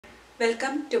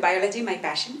Welcome to Biology My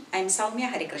Passion. I am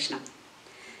Soumya Harikrishna.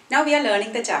 Now we are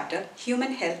learning the chapter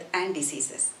Human Health and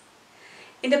Diseases.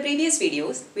 In the previous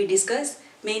videos, we discussed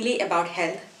mainly about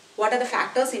health, what are the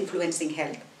factors influencing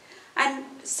health, and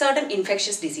certain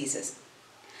infectious diseases.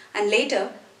 And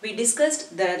later, we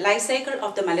discussed the life cycle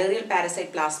of the malarial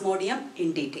parasite Plasmodium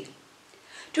in detail.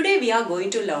 Today we are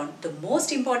going to learn the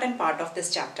most important part of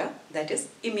this chapter, that is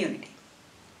immunity.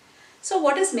 So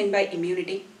what is meant by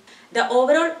immunity? The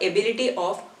overall ability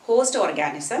of host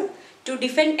organism to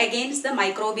defend against the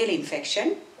microbial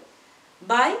infection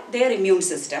by their immune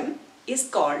system is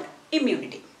called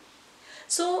immunity.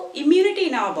 So immunity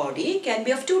in our body can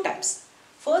be of two types.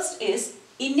 First is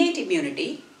innate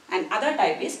immunity and other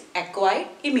type is acquired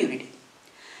immunity.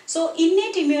 So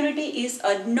innate immunity is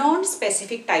a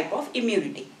non-specific type of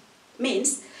immunity.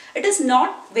 Means it is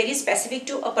not very specific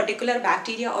to a particular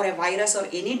bacteria or a virus or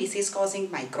any disease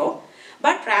causing microbe,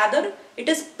 but rather it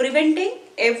is preventing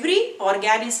every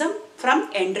organism from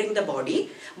entering the body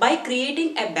by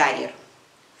creating a barrier.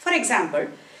 For example,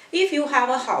 if you have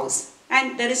a house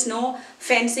and there is no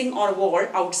fencing or wall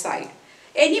outside,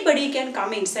 anybody can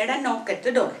come inside and knock at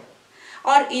the door.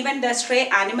 Or even the stray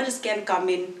animals can come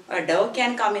in, a dog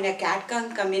can come in, a cat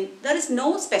can come in. There is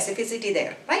no specificity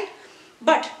there, right?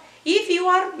 But if you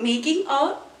are making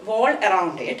a wall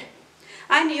around it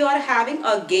and you are having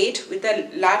a gate with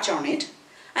a latch on it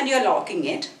and you are locking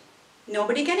it,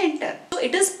 nobody can enter. So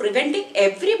it is preventing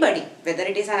everybody, whether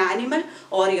it is an animal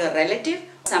or your relative,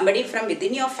 somebody from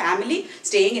within your family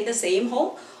staying in the same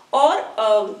home or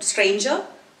a stranger,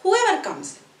 whoever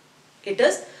comes, it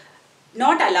is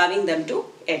not allowing them to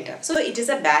enter. So it is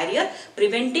a barrier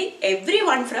preventing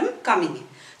everyone from coming in.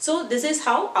 So this is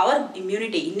how our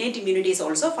immunity, innate immunity is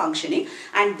also functioning,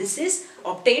 and this is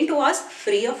obtained to us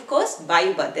free of cost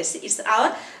by birth. This is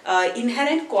our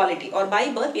inherent quality, or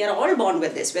by birth we are all born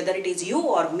with this. Whether it is you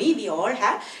or me, we all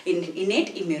have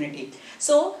innate immunity.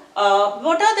 So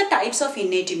what are the types of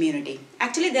innate immunity?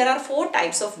 Actually there are four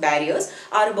types of barriers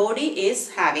our body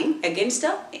is having against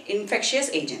the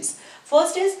infectious agents.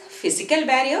 First is physical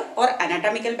barrier or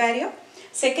anatomical barrier.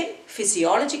 Second,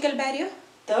 physiological barrier.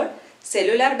 Third,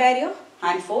 cellular barrier.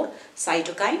 And fourth,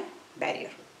 cytokine barrier.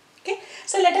 Okay,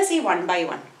 so let us see one by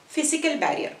one. Physical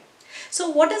barrier. So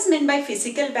what is meant by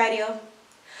physical barrier?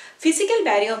 Physical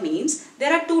barrier means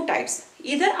there are two types.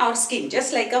 Either our skin,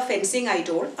 just like a fencing I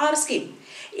told, our skin.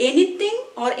 Anything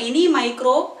or any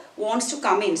microbe wants to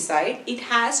come inside, it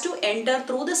has to enter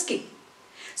through the skin.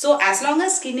 So as long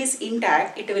as skin is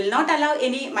intact, it will not allow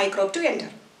any microbe to enter.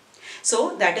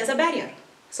 So that is a barrier.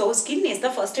 So skin is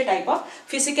the first type of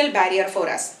physical barrier for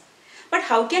us. But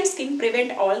how can skin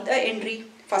prevent all the entry?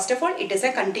 First of all, it is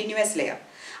a continuous layer.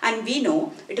 And we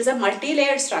know it is a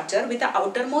multi-layered structure with the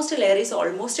outermost layer is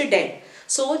almost dead.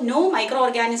 So no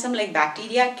microorganism like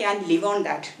bacteria can live on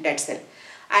that dead cell.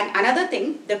 And another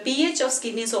thing, the pH of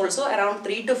skin is also around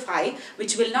 3 to 5,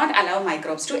 which will not allow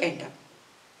microbes to enter.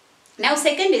 Now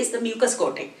second is the mucous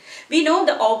coating. We know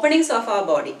the openings of our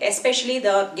body, especially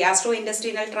the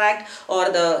gastrointestinal tract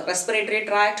or the respiratory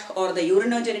tract or the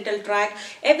urinogenital tract,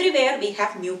 everywhere we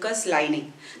have mucous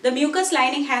lining. The mucous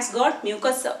lining has got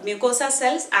mucosa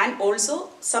cells and also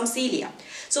some cilia.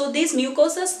 So these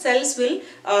mucosa cells will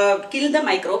kill the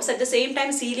microbes. At the same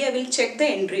time, cilia will check the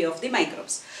entry of the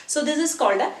microbes. So this is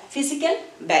called a physical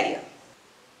barrier.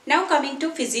 Now coming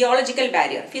to physiological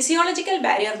barrier. Physiological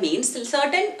barrier means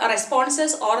certain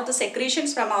responses or the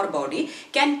secretions from our body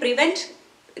can prevent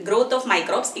growth of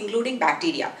microbes including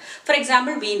bacteria. For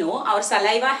example, we know our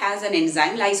saliva has an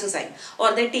enzyme lysozyme,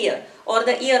 or the tear or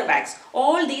the earwax.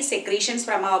 All these secretions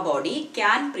from our body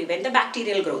can prevent the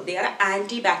bacterial growth. They are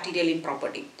antibacterial in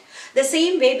property. The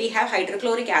same way we have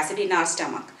hydrochloric acid in our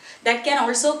stomach. That can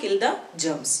also kill the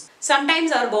germs.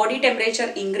 Sometimes our body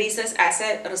temperature increases as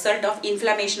a result of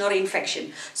inflammation or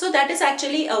infection. So that is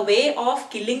actually a way of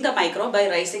killing the microbe by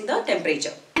raising the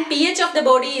temperature. And pH of the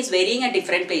body is varying at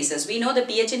different places. We know the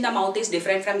pH in the mouth is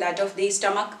different from that of the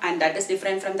stomach, and that is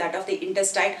different from that of the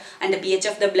intestine, and the pH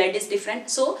of the blood is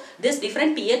different. So this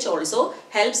different pH also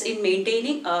helps in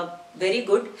maintaining a very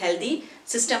good healthy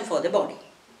system for the body.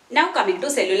 Now coming to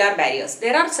cellular barriers,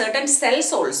 there are certain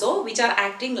cells also which are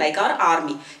acting like our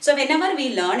army. So whenever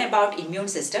we learn about immune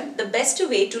system, the best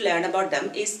way to learn about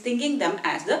them is thinking them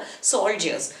as the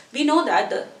soldiers. We know that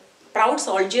the proud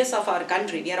soldiers of our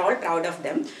country, we are all proud of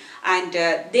them, and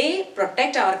they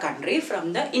protect our country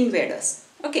from the invaders.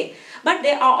 Okay, but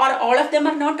they are all of them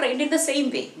are not trained in the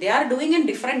same way. They are doing in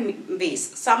different ways.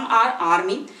 Some are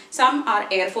army, some are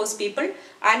air force people,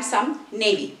 and some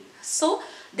navy. So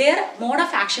Their mode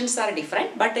of actions are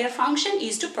different, but their function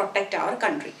is to protect our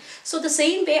country. So the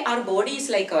same way our body is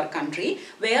like our country,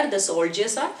 where the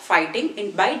soldiers are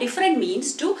fighting by different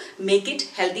means to make it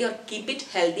healthy or keep it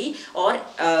healthy or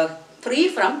free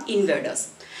from invaders.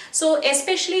 So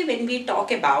especially when we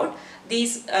talk about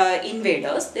these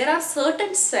invaders, there are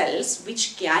certain cells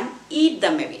which can eat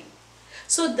them away.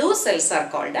 So those cells are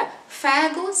called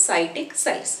phagocytic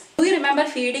cells. Do you remember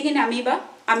feeding in amoeba?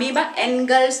 Amoeba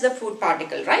engulfs the food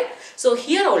particle, right? So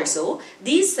here also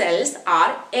these cells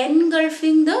are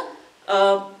engulfing the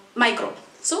microbe,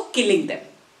 so killing them.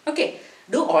 Okay,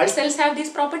 do all cells have this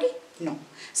property? No,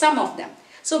 some of them.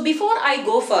 So before I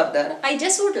go further, I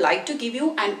just would like to give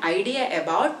you an idea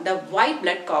about the white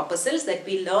blood corpuscles that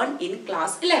we learned in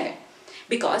class 11.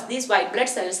 Because these white blood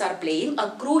cells are playing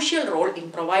a crucial role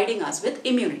in providing us with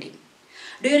immunity.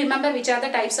 Do you remember which are the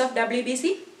types of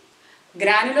WBC?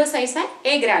 Granulocytes and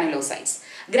agranulocytes.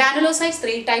 Granulocytes,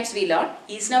 3 types we learned: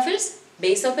 eosinophils,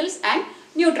 basophils and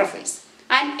neutrophils.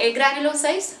 And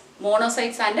agranulocytes,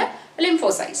 monocytes and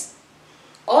lymphocytes.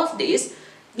 Of these,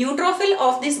 neutrophil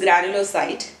of this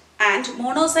granulocyte and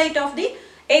monocyte of the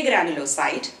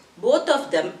agranulocyte, both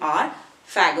of them are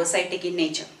phagocytic in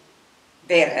nature.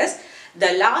 Whereas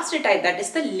the last type, that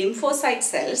is the lymphocyte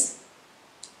cells,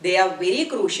 they are very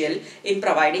crucial in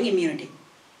providing immunity.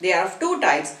 They are of 2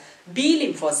 types, B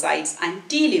lymphocytes and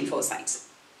T lymphocytes.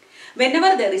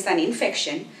 Whenever there is an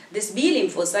infection, this B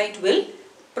lymphocyte will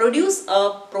produce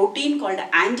a protein called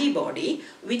antibody,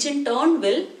 which in turn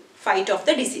will fight off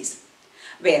the disease.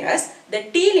 Whereas the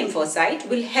T lymphocyte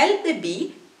will help the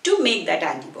B to make that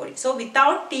antibody. So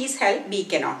without T's help, B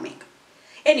cannot make.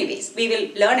 Anyways, we will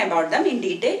learn about them in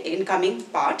detail in coming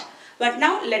part. But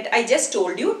now I just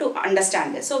told you to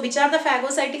understand this. So which are the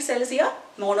phagocytic cells here?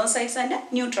 Monocytes and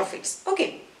neutrophils.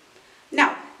 Okay.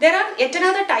 Now there are yet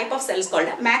another type of cells called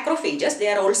macrophages. They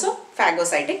are also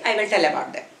phagocytic. I will tell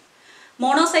about them.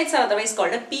 Monocytes are otherwise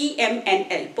called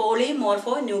PMNL,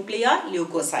 polymorphonuclear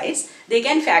leukocytes. They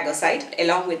can phagocyte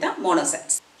along with the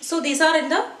monocytes. So these are in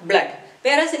the blood.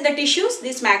 Whereas in the tissues,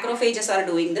 these macrophages are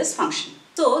doing this function.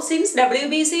 So since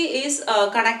WBC is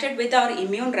connected with our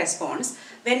immune response,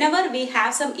 whenever we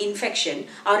have some infection,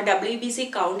 our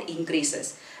WBC count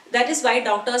increases. That is why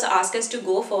doctors ask us to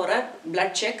go for a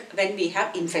blood check when we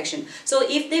have infection. So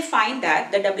if they find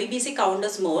that the WBC count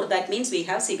is more, that means we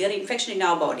have severe infection in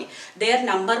our body. Their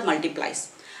number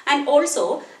multiplies. And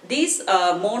also these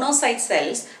monocyte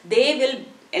cells, they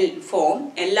will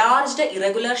form enlarged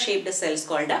irregular shaped cells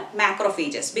called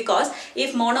macrophages, because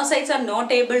if monocytes are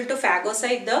not able to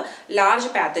phagocyte the large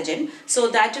pathogen,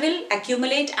 so that will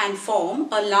accumulate and form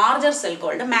a larger cell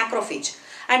called a macrophage.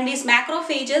 And these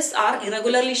macrophages are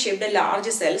irregularly shaped large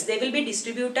cells. They will be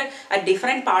distributed at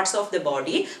different parts of the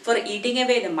body for eating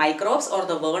away the microbes or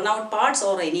the worn out parts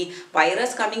or any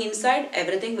virus coming inside.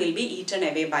 Everything will be eaten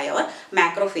away by our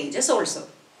macrophages also.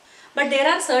 But there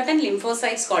are certain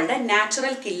lymphocytes called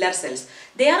natural killer cells.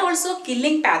 They are also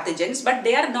killing pathogens, but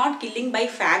they are not killing by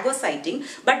phagocyting,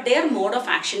 but their mode of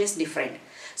action is different.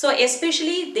 So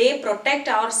especially they protect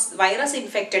our virus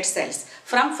infected cells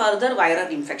from further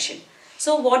viral infection.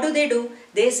 So what do?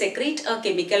 They secrete a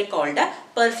chemical called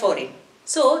perforin.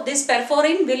 So this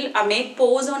perforin will make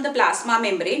pores on the plasma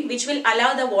membrane, which will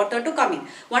allow the water to come in.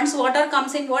 Once water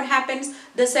comes in, what happens?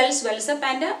 The cell swells up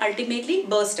and ultimately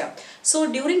bursts up.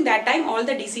 So during that time, all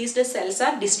the diseased cells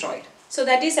are destroyed. So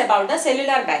that is about the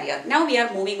cellular barrier. Now we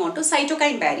are moving on to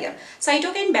cytokine barrier.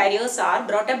 Cytokine barriers are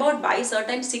brought about by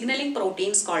certain signaling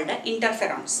proteins called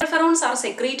interferons. Interferons are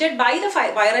secreted by the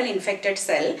viral infected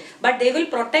cell, but they will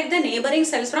protect the neighboring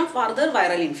cells from further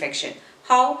viral infection.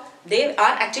 How? They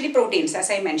are actually proteins.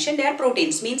 As I mentioned, they are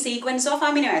proteins, means sequence of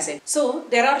amino acids. So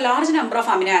there are large number of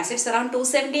amino acids, around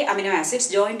 270 amino acids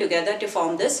joined together to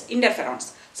form this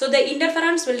interferons. So the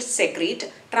interferons will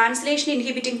secrete translation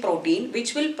inhibiting protein,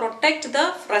 which will protect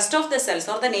the rest of the cells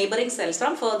or the neighboring cells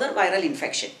from further viral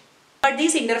infection. But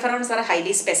these interferons are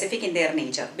highly specific in their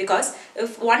nature, because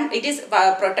if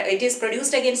it is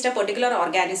produced against a particular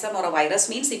organism or a virus,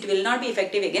 means it will not be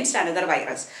effective against another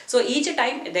virus. So each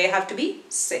time they have to be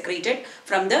secreted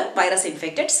from the virus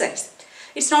infected cells.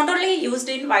 It's not only used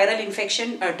in viral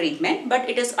infection treatment, but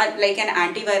it is like an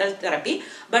antiviral therapy.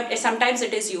 But sometimes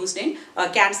it is used in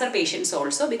cancer patients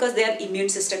also, because their immune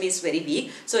system is very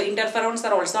weak. So interferons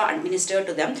are also administered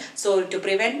to them. So to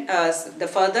prevent the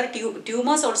further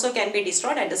tumors also can be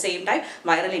destroyed. At the same time,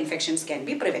 viral infections can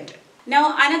be prevented.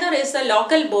 Now another is the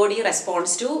local body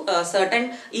response to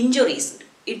certain injuries.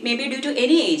 it may be due to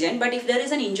any agent, but if there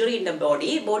is an injury in the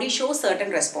body shows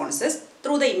certain responses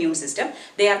through the immune system.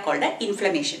 They are called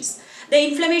inflammations. The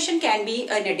inflammation can be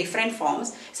in a different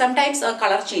forms. Sometimes a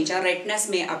color change or redness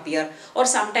may appear, or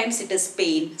sometimes it is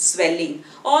pain, swelling,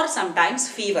 or sometimes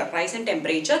fever, rise in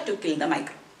temperature to kill the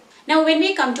microbe. Now when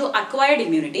we come to acquired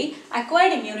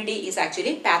immunity is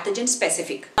actually pathogen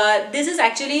specific. This is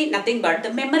actually nothing but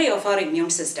the memory of our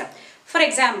immune system. For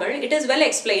example, it is well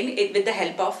explained with the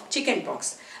help of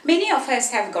chickenpox. Many of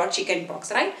us have got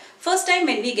chickenpox, right? First time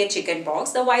when we get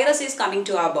chickenpox, the virus is coming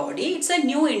to our body. It's a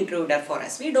new intruder for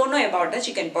us. We don't know about the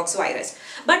chickenpox virus.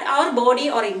 But our body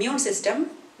or immune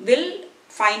system will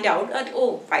find out that,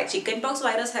 oh, chickenpox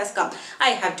virus has come. I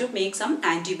have to make some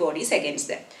antibodies against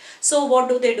them. So what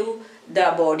do?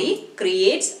 The body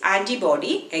creates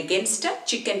antibody against a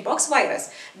chickenpox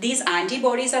virus. These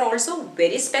antibodies are also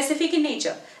very specific in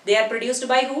nature. They are produced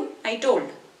by whom? I told.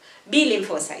 B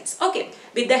lymphocytes. Okay,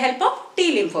 with the help of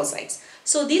T lymphocytes.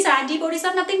 So these antibodies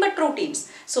are nothing but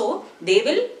proteins. So they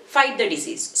will fight the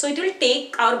disease. So it will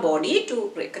take our body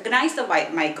to recognize the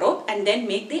microbe and then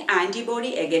make the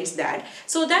antibody against that,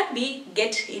 so that we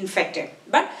get infected.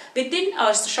 But within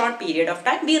a short period of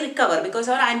time we recover because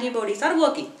our antibodies are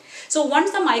working. So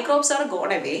once the microbes are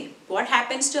gone away, what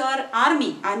happens to our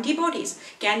army, antibodies?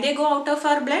 Can they go out of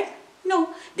our blood? No,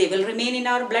 they will remain in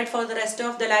our blood for the rest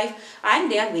of the life, and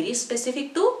they are very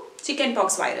specific to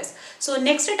chickenpox virus. So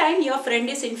next time your friend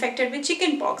is infected with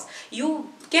chickenpox, you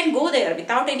can go there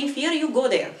without any fear. You go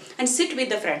there and sit with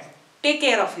the friend, take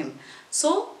care of him.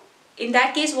 So in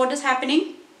that case, what is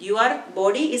happening? Your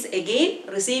body is again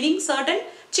receiving certain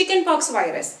chickenpox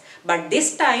virus, but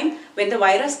this time when the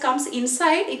virus comes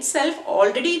inside itself,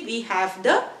 already we have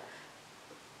the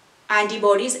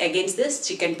antibodies against this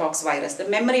chickenpox virus. The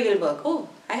memory will work. Oh,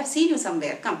 I have seen you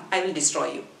somewhere. Come, I will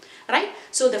destroy you. Right?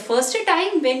 So the first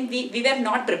time when we were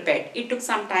not prepared, it took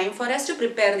some time for us to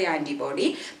prepare the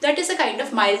antibody. That is a kind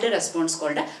of milder response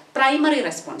called a primary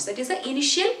response. That is the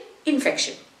initial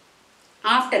infection.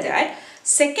 After that,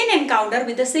 second encounter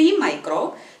with the same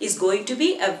microbe is going to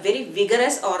be a very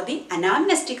vigorous, or the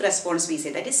anamnestic response we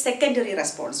say. That is secondary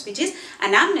response, which is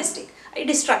anamnestic,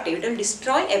 destructive. It will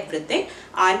destroy everything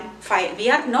and we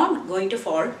are not going to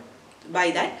fall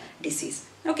by that disease.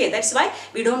 Okay, that's why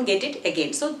we don't get it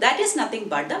again. So that is nothing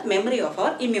but the memory of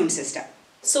our immune system.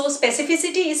 So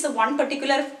specificity is one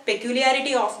particular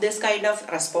peculiarity of this kind of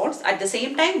response. At the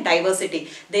same time, diversity.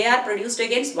 They are produced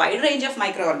against wide range of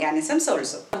microorganisms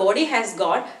also. The body has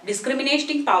got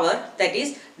discriminating power. That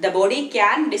is, the body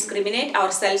can discriminate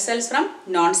our cells from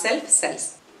non-self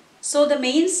cells. So the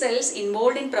main cells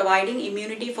involved in providing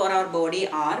immunity for our body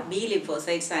are B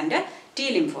lymphocytes and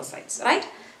T lymphocytes, right?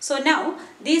 So now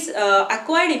this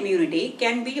acquired immunity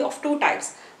can be of two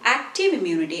types, active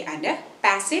immunity and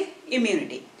passive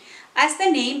immunity. As the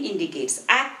name indicates,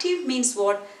 active means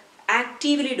what?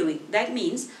 Actively doing. That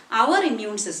means our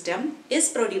immune system is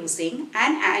producing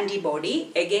an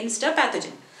antibody against a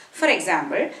pathogen. For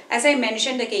example, as I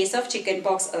mentioned the case of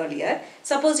chickenpox earlier,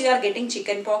 suppose you are getting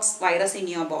chickenpox virus in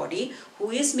your body, who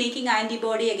is making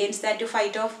antibody against that to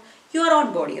fight off? Your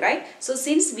own body, right? So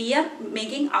since we are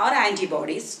making our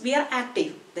antibodies, we are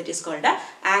active. That is called a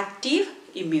active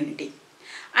immunity.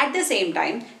 At the same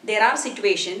time, there are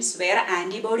situations where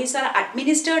antibodies are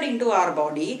administered into our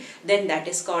body, then that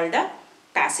is called a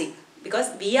passive,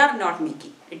 because we are not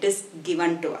making, it is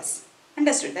given to us.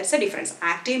 Understood? That's the difference.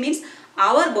 Active means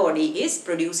our body is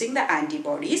producing the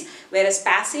antibodies, whereas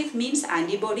passive means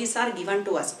antibodies are given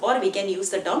to us, or we can use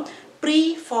the term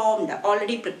pre-formed,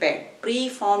 already prepared,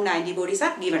 pre-formed antibodies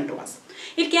are given to us.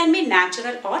 It can be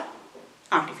natural or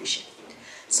artificial.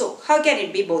 So how can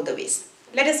it be both the ways?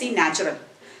 Let us see natural.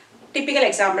 Typical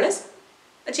example is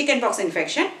a chickenpox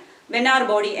infection. When our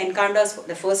body encounters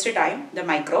the first time the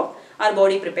microbe, our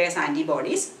body prepares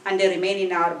antibodies and they remain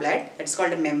in our blood. That's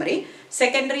called a memory.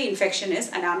 Secondary infection is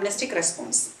an amnestic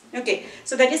response. Okay,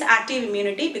 so that is active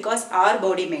immunity because our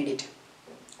body made it.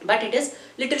 But it is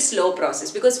little slow process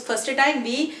because first time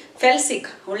we fell sick,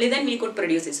 only then we could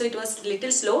produce it. So it was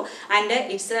little slow and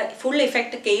its full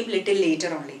effect came little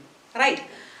later only, right?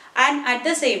 And at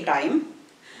the same time,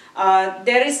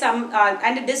 there is some,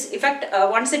 and this effect,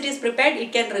 once it is prepared,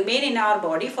 it can remain in our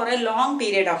body for a long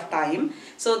period of time.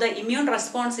 So the immune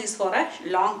response is for a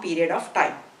long period of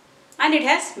time. And it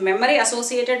has memory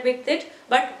associated with it,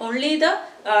 but only the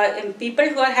people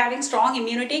who are having strong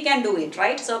immunity can do it,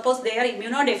 right? Suppose they are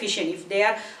immunodeficient, if they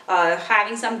are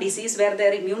having some disease where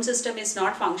their immune system is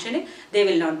not functioning, they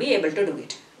will not be able to do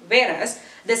it. Whereas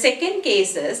the second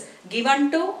case is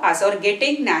given to us or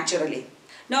getting naturally.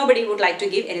 Nobody would like to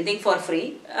give anything for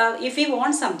free. If we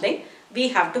want something, we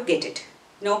have to get it.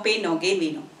 No pain, no gain,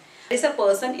 we know. There is a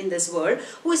person in this world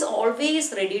who is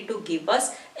always ready to give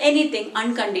us anything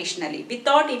unconditionally,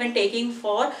 without even taking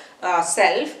for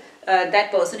self.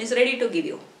 That person is ready to give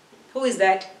you. Who is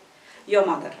that? Your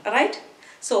mother, right?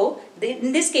 So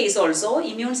in this case also,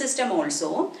 immune system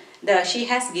also, she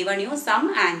has given you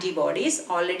some antibodies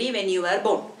already when you were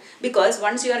born. Because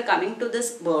once you are coming to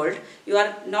this world, you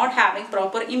are not having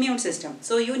proper immune system.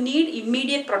 So you need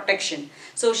immediate protection.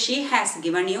 So she has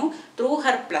given you through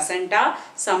her placenta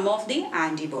some of the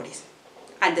antibodies.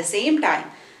 At the same time,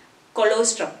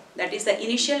 colostrum, that is the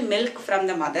initial milk from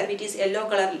the mother, which is yellow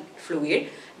color fluid,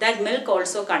 that milk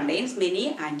also contains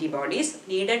many antibodies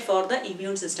needed for the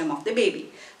immune system of the baby.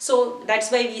 So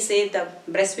that's why we say the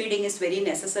breastfeeding is very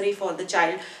necessary for the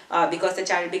child, because the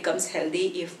child becomes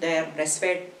healthy if they are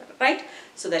breastfed, right?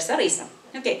 So that's the reason.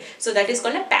 Okay, so that is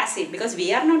called a passive, because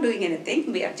we are not doing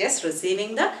anything, we are just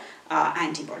receiving the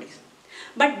antibodies.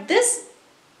 But this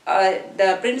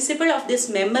the principle of this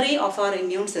memory of our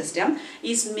immune system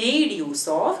is made use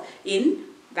of in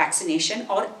vaccination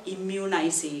or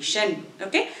immunization.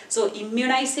 Okay, so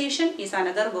immunization is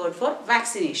another word for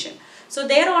vaccination. So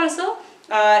there also,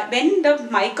 when the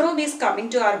microbe is coming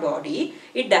to our body,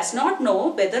 it does not know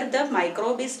whether the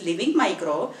microbe is living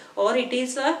microbe or it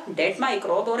is a dead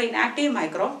microbe or inactive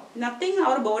microbe. Nothing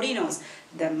our body knows.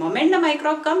 The moment the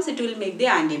microbe comes, it will make the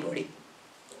antibody.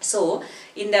 So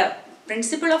in the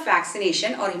principle of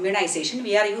vaccination or immunization,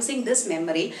 we are using this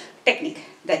memory technique.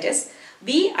 That is,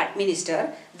 we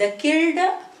administer the killed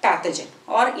pathogen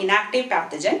or inactive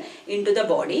pathogen into the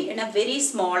body in a very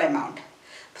small amount.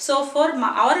 So for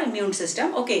our immune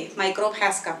system, okay, microbe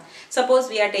has come. Suppose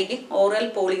we are taking oral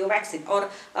polio vaccine or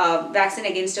vaccine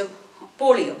against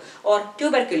polio or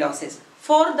tuberculosis.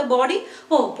 For the body,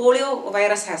 oh, polio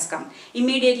virus has come.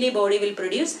 Immediately body will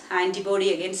produce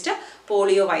antibody against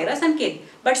polio virus and kill.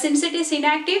 But since it is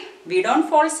inactive, we don't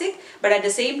fall sick, but at the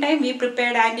same time we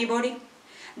prepared antibody.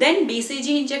 Then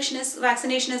BCG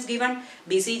vaccination is given.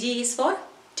 BCG is for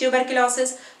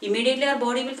tuberculosis. Immediately our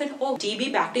body will feel, oh,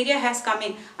 TB bacteria has come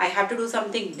in, I have to do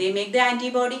something. They make the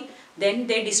antibody, then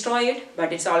they destroy it,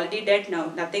 but it's already dead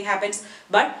now, nothing happens.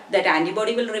 But that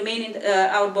antibody will remain in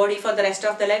our body for the rest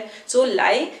of the life. So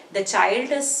like the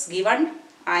child is given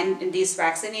and this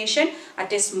vaccination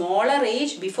at a smaller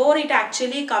age before it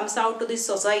actually comes out to this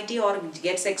society or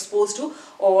gets exposed to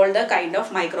all the kind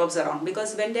of microbes around,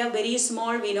 because when they are very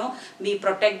small, we know we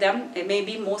protect them.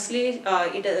 Maybe mostly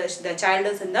the child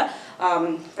is in the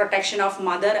protection of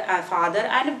mother, father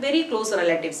and very close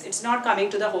relatives. It's not coming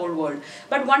to the whole world.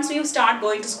 But once you start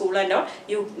going to school and all,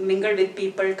 you mingle with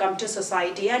people, come to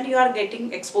society, and you are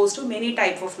getting exposed to many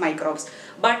types of microbes.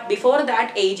 But before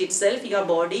that age itself, your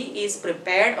body is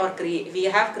prepared, or we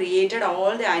have created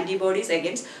all the antibodies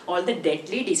against all the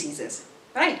deadly diseases,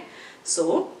 right?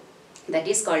 So that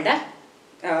is called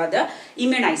the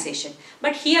immunization.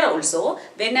 But here also,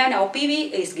 when an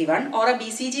OPV is given or a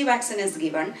BCG vaccine is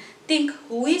given, think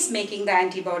who is making the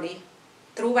antibody?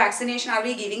 Through vaccination, are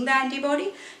we giving the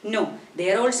antibody? No.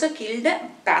 There also killed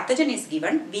pathogen is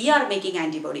given, we are making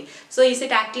antibody. So is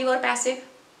it active or passive?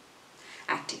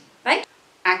 Active, right?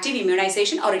 Active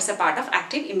immunization, or it's a part of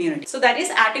active immunity. So that is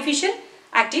artificial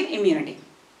active immunity.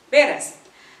 Whereas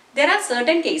there are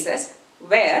certain cases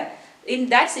where in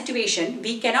that situation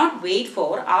we cannot wait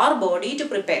for our body to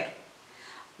prepare,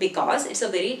 because it's a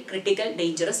very critical,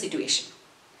 dangerous situation.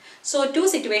 So two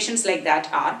situations like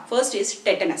that are, first is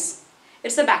tetanus.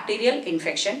 It's a bacterial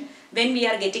infection. When we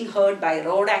are getting hurt by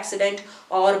road accident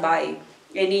or by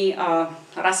any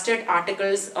rusted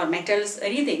articles or metals,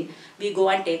 anything, we go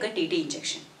and take a TT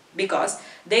injection. Because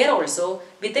there also,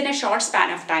 within a short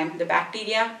span of time, the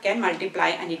bacteria can multiply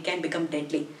and it can become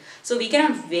deadly. So we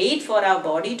cannot wait for our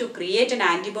body to create an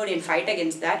antibody and fight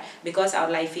against that, because our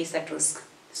life is at risk.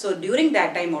 So during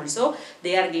that time also,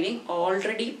 they are giving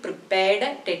already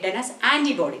prepared tetanus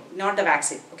antibody, not the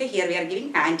vaccine. Okay, here we are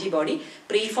giving antibody,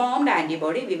 preformed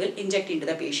antibody we will inject into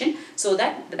the patient, so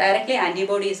that directly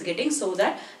antibody is getting, so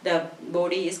that the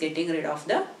body is getting rid of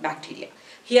the bacteria.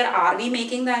 Here are we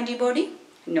making the antibody?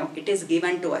 No, it is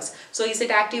given to us. So is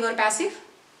it active or passive?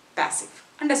 Passive.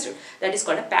 Understood? That is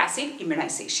called a passive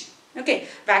immunization. Okay,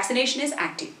 vaccination is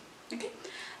active. Okay.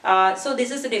 So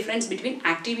this is the difference between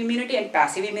active immunity and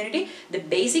passive immunity. The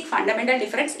basic fundamental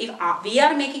difference, if we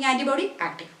are making antibody,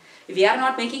 active. If we are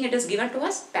not making, it is given to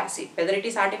us, passive, whether it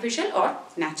is artificial or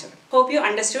natural. Hope you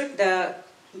understood the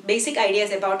basic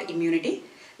ideas about immunity.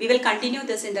 We will continue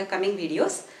this in the coming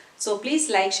videos. So please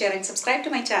like, share and subscribe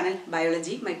to my channel,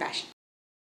 Biology My Passion.